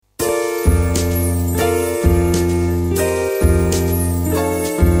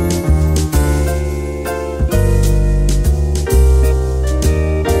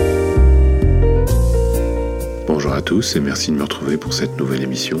tous et merci de me retrouver pour cette nouvelle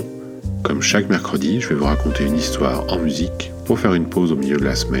émission. Comme chaque mercredi, je vais vous raconter une histoire en musique pour faire une pause au milieu de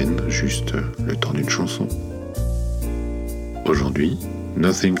la semaine, juste le temps d'une chanson. Aujourd'hui,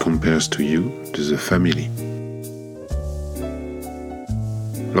 Nothing Compares to You de The Family.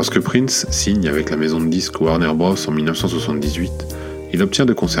 Lorsque Prince signe avec la maison de disques Warner Bros en 1978, il obtient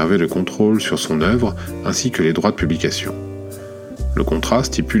de conserver le contrôle sur son œuvre ainsi que les droits de publication. Le contrat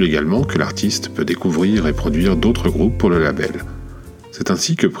stipule également que l'artiste peut découvrir et produire d'autres groupes pour le label. C'est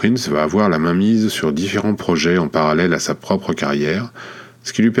ainsi que Prince va avoir la main mise sur différents projets en parallèle à sa propre carrière,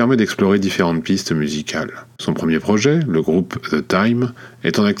 ce qui lui permet d'explorer différentes pistes musicales. Son premier projet, le groupe The Time,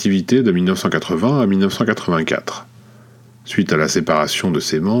 est en activité de 1980 à 1984. Suite à la séparation de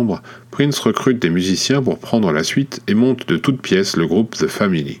ses membres, Prince recrute des musiciens pour prendre la suite et monte de toutes pièces le groupe The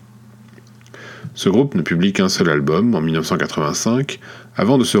Family. Ce groupe ne publie qu'un seul album en 1985,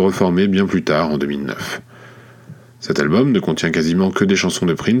 avant de se reformer bien plus tard en 2009. Cet album ne contient quasiment que des chansons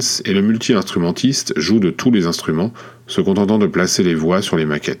de Prince et le multi-instrumentiste joue de tous les instruments, se contentant de placer les voix sur les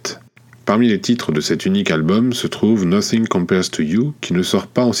maquettes. Parmi les titres de cet unique album se trouve Nothing Compares to You, qui ne sort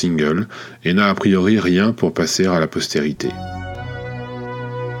pas en single et n'a a priori rien pour passer à la postérité.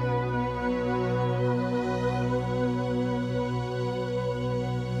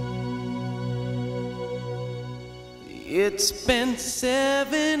 It's been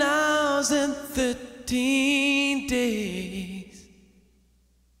 7 hours and 13 days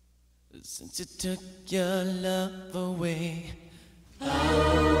since you took your love away. Oh,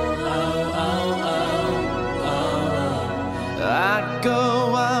 oh, oh, oh, oh. I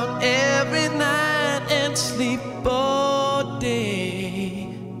go out every night and sleep all day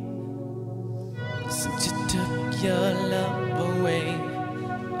since you took your love away.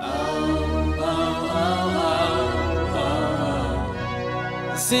 Oh, oh, oh, oh, oh.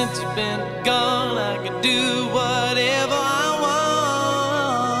 Since you've been gone, I can do whatever I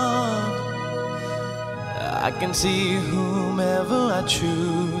want. I can see whomever I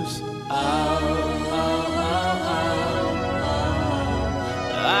choose. Oh, oh, oh, oh,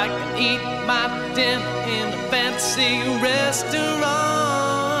 oh. I can eat my dinner in the fancy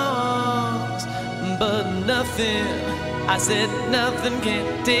restaurants, but nothing, I said nothing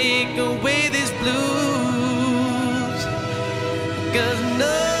can take away this blues. 'Cause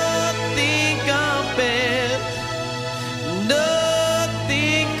nothing compares,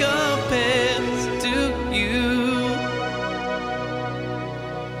 nothing compares to you.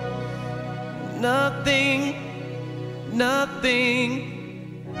 Nothing, nothing.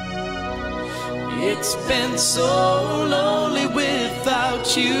 It's been so lonely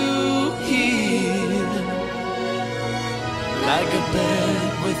without you here, like a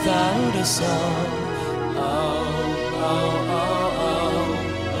bird without a song. Oh, oh, oh, oh,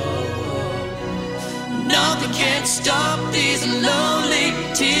 oh, oh. Nothing can stop these lonely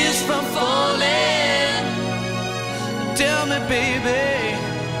tears from falling. Tell me, baby,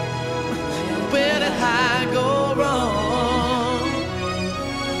 where did I go wrong?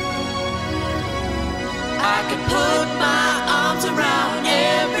 I could put my arms around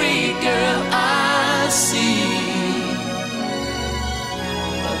every girl I see,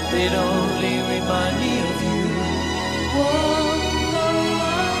 but they'd only remind me of you. Oh,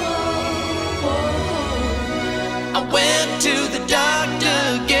 oh, oh, oh. I went to the doctor,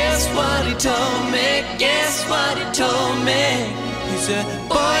 guess what he told me? Guess what he told me? He said,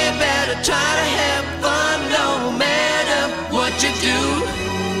 boy, you better try to have fun no matter what you do.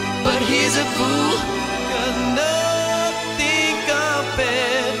 But he's a fool, 'cause nothing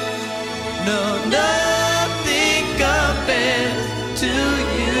compares, no, nothing compares to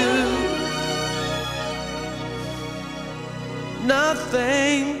you.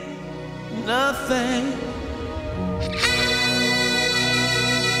 Nothing, nothing.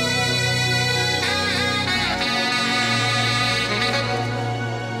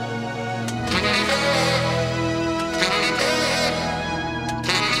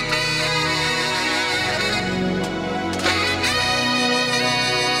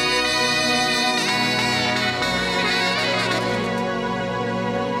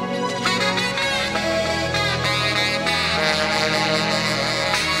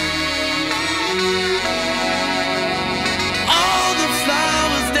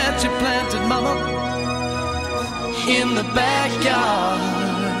 In the backyard,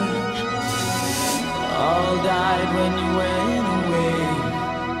 all died when you went away.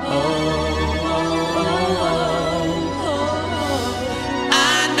 Oh, oh, oh, oh, oh. I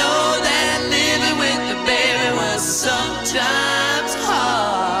know that living with the baby was sometimes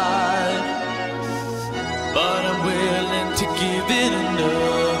hard, but I'm willing to give it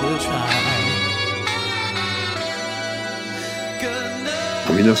another try.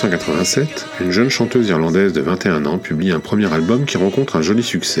 1987, une jeune chanteuse irlandaise de 21 ans publie un premier album qui rencontre un joli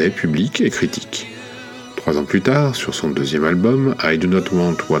succès public et critique. 3 ans plus tard, sur son deuxième album, I Do Not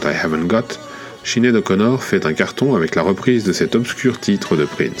Want What I Haven't Got, Sinéad O'Connor fait un carton avec la reprise de cet obscur titre de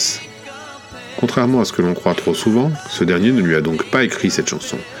Prince. Contrairement à ce que l'on croit trop souvent, ce dernier ne lui a donc pas écrit cette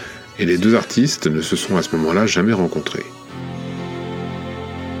chanson, et les deux artistes ne se sont à ce moment-là jamais rencontrés.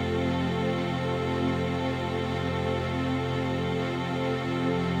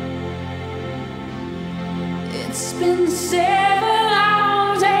 It's been 7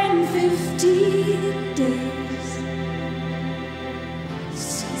 hours and 50 days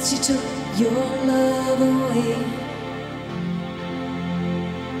since you took your love away.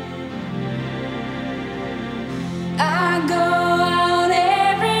 I go out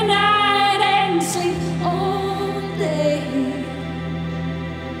every night and sleep all day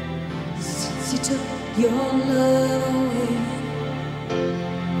since you took your love away.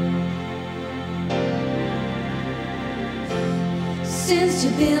 Since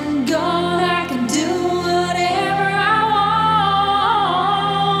you've been gone, I can do whatever I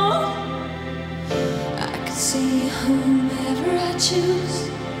want. I can see whomever I choose.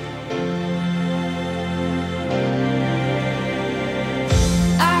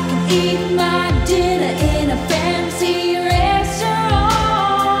 I can eat my dinner in a fancy restaurant,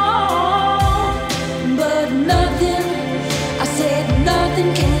 but nothing, I said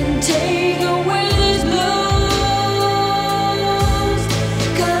nothing can take away this blues.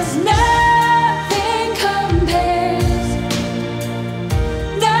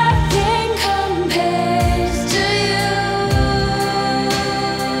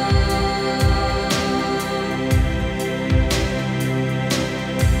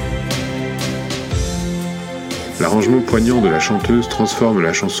 L'arrangement poignant de la chanteuse transforme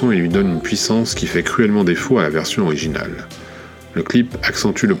la chanson et lui donne une puissance qui fait cruellement défaut à la version originale. Le clip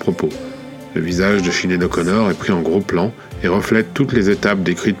accentue le propos. Le visage de Sinéad O'Connor est pris en gros plan et reflète toutes les étapes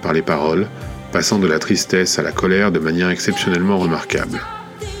décrites par les paroles, passant de la tristesse à la colère de manière exceptionnellement remarquable.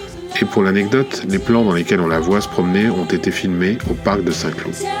 Et pour l'anecdote, les plans dans lesquels on la voit se promener ont été filmés au parc de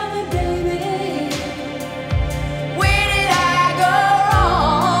Saint-Cloud.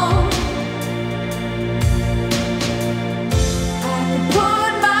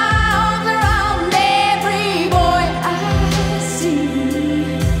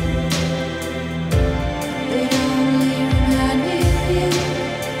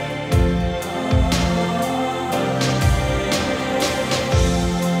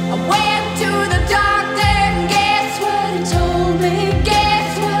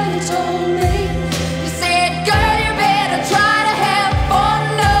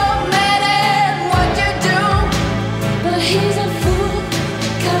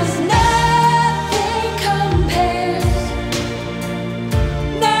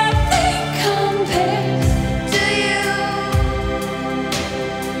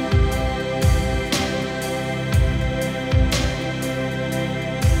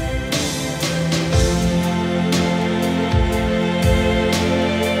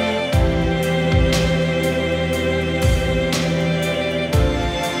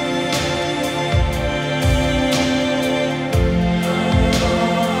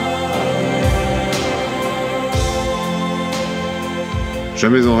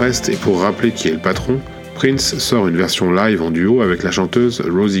 Jamais en reste, et pour rappeler qui est le patron, Prince sort une version live en duo avec la chanteuse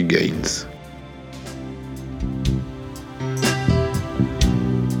Rosie Gaines.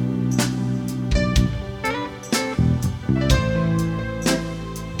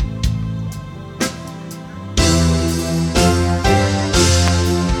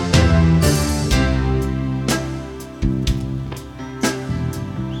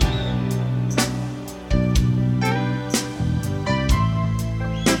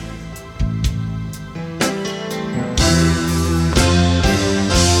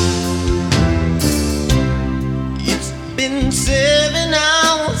 Been 7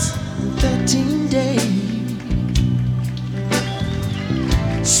 hours and 13 days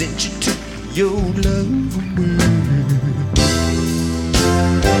since you took your love away.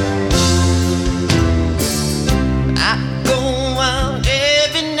 I go out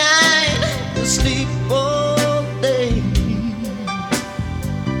every night and sleep all day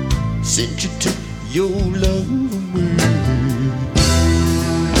since you took your love away.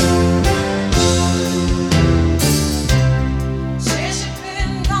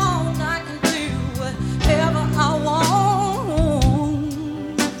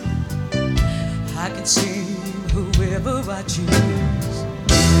 I choose.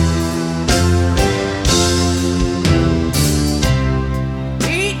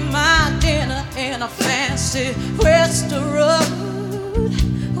 Eat my dinner in a fancy restaurant,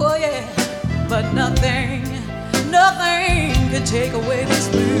 nothing could take away this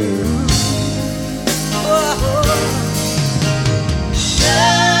blues. Oh,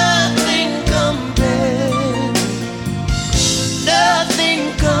 nothing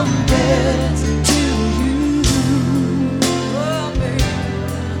compares to you. Oh, baby.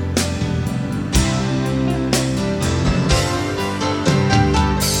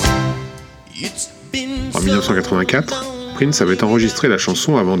 En 1984, Prince avait enregistré la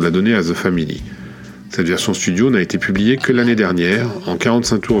chanson avant de la donner à The Family. Cette version studio n'a été publiée que l'année dernière, en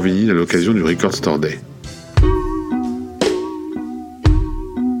 45 tours vinyle à l'occasion du Record Store Day.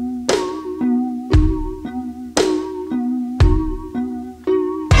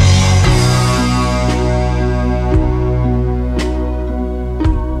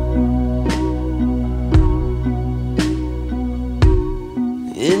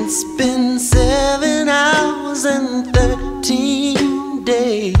 It's been 7 hours and 13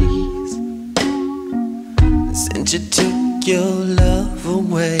 days since you took your love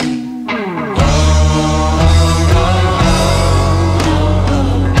away.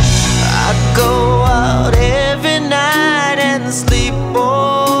 I go out every night and sleep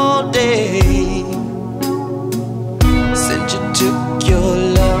all day since you took your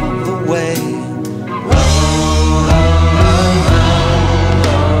love away.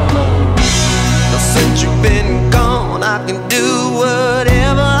 Since you've been gone, I can do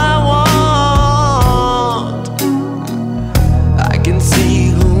whatever I want. I can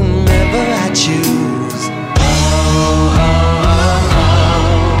see whomever I choose.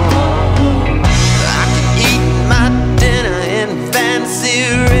 I can eat my dinner in fancy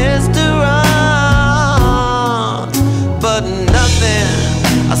restaurants, but nothing,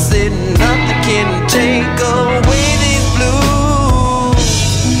 I said nothing can take away these blues.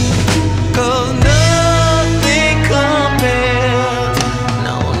 'Cause nothing compares,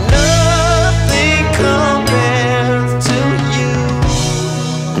 no, nothing compares to you.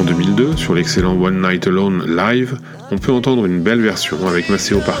 En 2002, sur l'excellent One Night Alone live, on peut entendre une belle version avec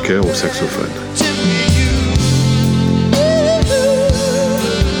Maceo Parker au saxophone.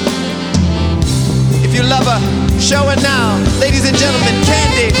 If you love her, show her now. Ladies and gentlemen,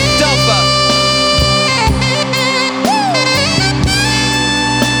 Candy Dulfer.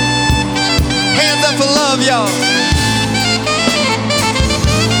 Hands up for love, y'all.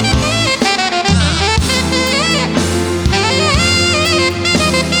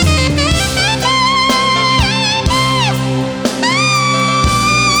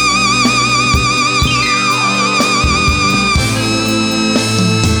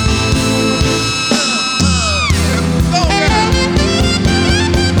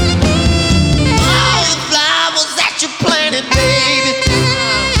 All the flowers that you planted, baby,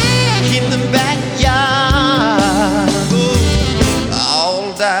 in the backyard,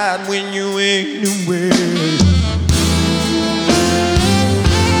 all died when you ain't away.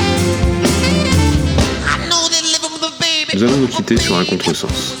 I know they're living with a baby. Nous allons nous quitter sur un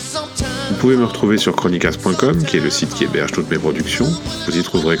contresens. Vous pouvez me retrouver sur chronicast.com, qui est le site qui héberge toutes mes productions. Vous y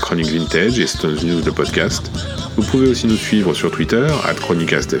trouverez Chronique Vintage et Stones News, le podcast. Vous pouvez aussi nous suivre sur Twitter,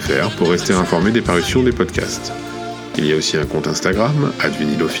 @chronicastfr, pour rester informé des parutions des podcasts. Il y a aussi un compte Instagram,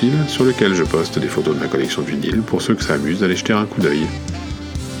 @vinylophile, sur lequel je poste des photos de ma collection de vinyles pour ceux que ça amuse d'aller jeter un coup d'œil.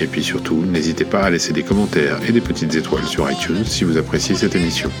 Et puis surtout, n'hésitez pas à laisser des commentaires et des petites étoiles sur iTunes si vous appréciez cette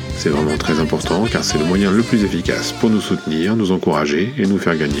émission. C'est vraiment très important car c'est le moyen le plus efficace pour nous soutenir, nous encourager et nous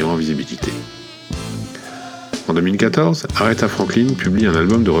faire gagner en visibilité. En 2014, Aretha Franklin publie un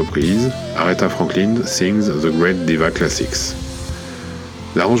album de reprise, Aretha Franklin Sings The Great Diva Classics.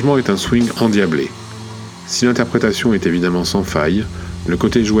 L'arrangement est un swing endiablé. Si l'interprétation est évidemment sans faille, le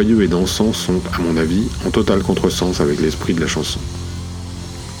côté joyeux et dansant sont, à mon avis, en total contresens avec l'esprit de la chanson.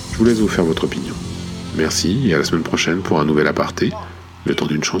 Je vous laisse vous faire votre opinion. Merci et à la semaine prochaine pour un nouvel aparté, le temps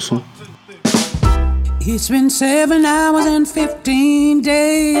d'une chanson. It's been 7 hours and 15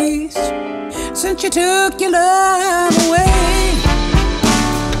 days since you took your love away.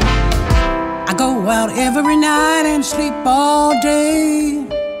 I go out every night and sleep all day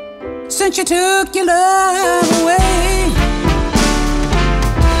since you took your love away.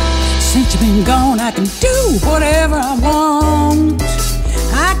 Since you've been gone, I can do whatever I want.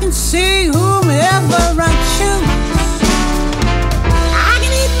 I can see whomever I choose. I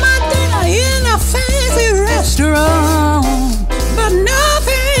can eat my dinner in a fancy restaurant, but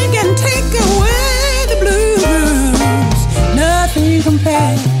nothing can take away the blues. Nothing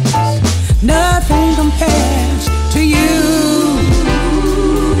compares to you.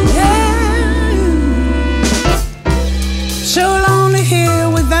 Yeah. So lonely here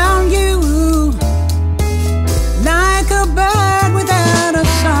without you, like a bird without a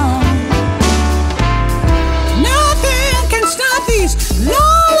song.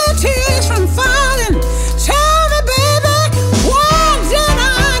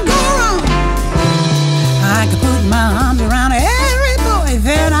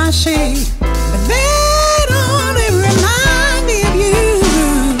 shade, but that only remind me of you.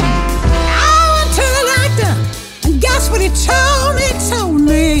 I went to the doctor, and guess what he told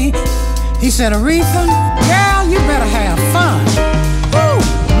me? He said, Aretha,